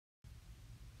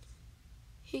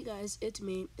Hey guys, it's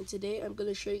me, and today I'm going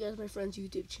to show you guys my friend's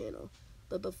YouTube channel.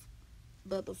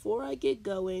 But before I get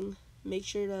going, make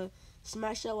sure to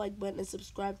smash that like button and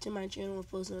subscribe to my channel with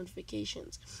post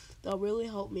notifications. That'll really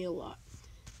help me a lot.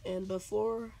 And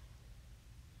before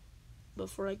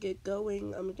I get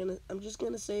going, I'm just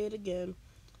gonna say it again.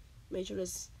 Make sure to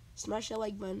smash that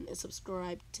like button and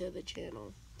subscribe to the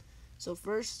channel. So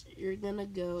first, you're gonna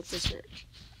go to search.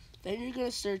 Then you're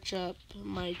gonna search up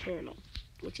my channel,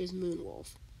 which is Moonwolf.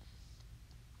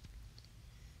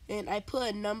 And I put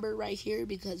a number right here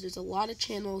because there's a lot of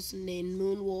channels named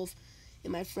Moonwolf,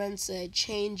 and my friend said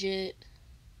change it.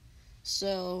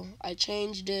 So I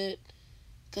changed it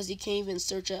because he can't even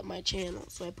search up my channel.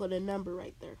 So I put a number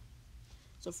right there.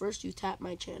 So first you tap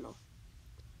my channel.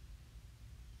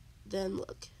 Then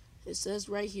look, it says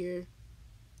right here,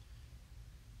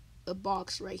 a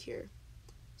box right here.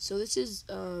 So this is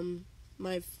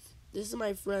my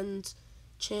friend's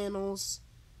channels.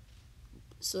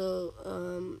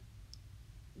 So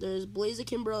there's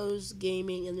Blaziken Bros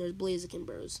Gaming and there's Blaziken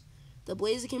Bros. The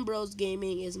Blaziken Bros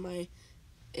Gaming is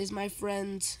my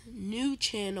friend's new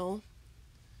channel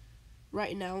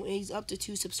right now, and he's up to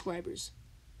 2 subscribers.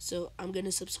 So I'm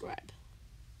gonna subscribe.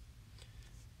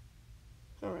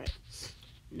 Alright.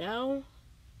 Now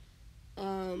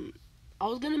I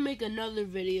was gonna make another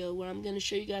video where I'm gonna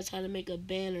show you guys how to make a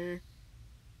banner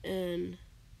and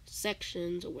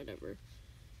sections or whatever.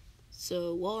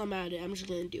 So while I'm at it, I'm just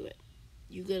gonna do it.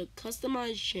 You go to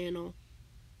customize channel.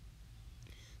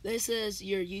 Then it says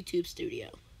your YouTube studio.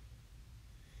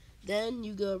 Then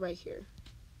you go right here.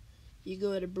 You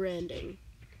go to branding.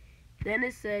 Then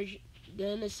it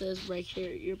says right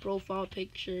here your profile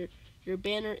picture, your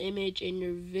banner image, and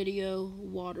your video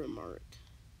watermark.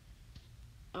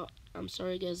 Oh, I'm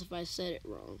sorry guys if I said it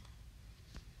wrong.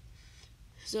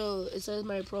 So it says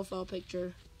my profile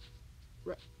picture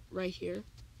right here.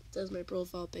 It says my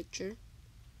profile picture.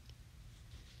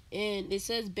 And it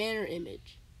says banner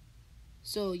image.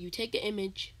 So you take an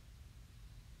image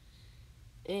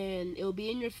and it will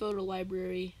be in your photo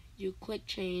library. You click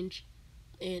change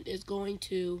and it's going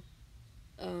to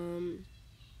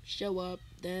show up.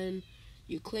 Then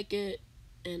you click it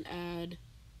and add.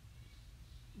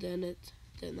 Then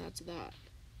that's that.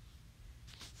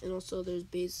 And also there's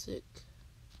basic.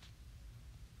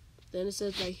 Then it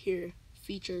says right here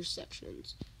feature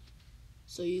sections.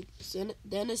 So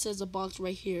then it says a box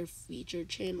right here, featured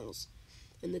channels,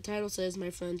 and the title says my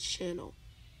friend's channel,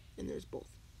 and there's both.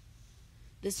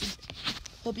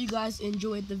 Hope you guys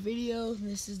enjoyed the video.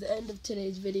 This is the end of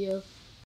today's video.